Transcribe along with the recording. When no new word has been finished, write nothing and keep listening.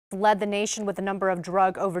Led the nation with the number of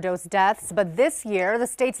drug overdose deaths, but this year the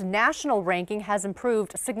state's national ranking has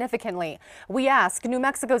improved significantly. We ask New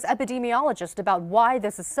Mexico's epidemiologist about why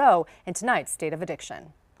this is so in tonight's State of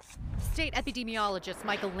Addiction. State epidemiologist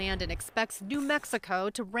Michael Landon expects New Mexico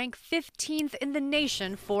to rank 15th in the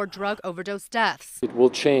nation for drug overdose deaths. It will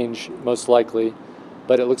change most likely,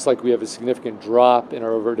 but it looks like we have a significant drop in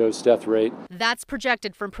our overdose death rate. That's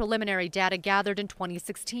projected from preliminary data gathered in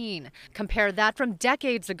 2016. Compare that from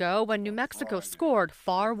decades ago when New Mexico scored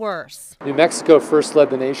far worse. New Mexico first led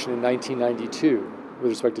the nation in 1992 with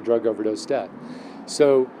respect to drug overdose death.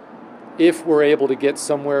 So if we're able to get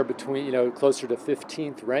somewhere between, closer to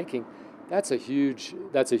 15th ranking, that's a huge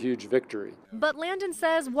victory. But Landon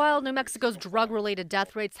says while New Mexico's drug-related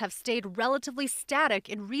death rates have stayed relatively static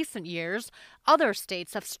in recent years, other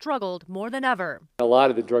states have struggled more than ever. A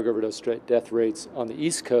lot of the drug overdose death rates on the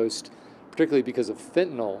East Coast, particularly because of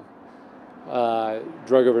fentanyl,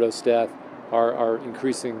 drug overdose death are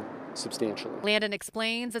increasing substantially. Landon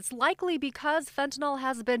explains it's likely because fentanyl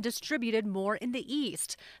has been distributed more in the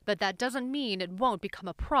East, but that doesn't mean it won't become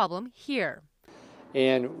a problem here.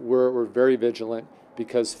 And we're very vigilant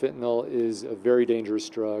because fentanyl is a very dangerous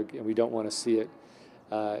drug and we don't want to see it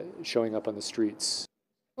showing up on the streets.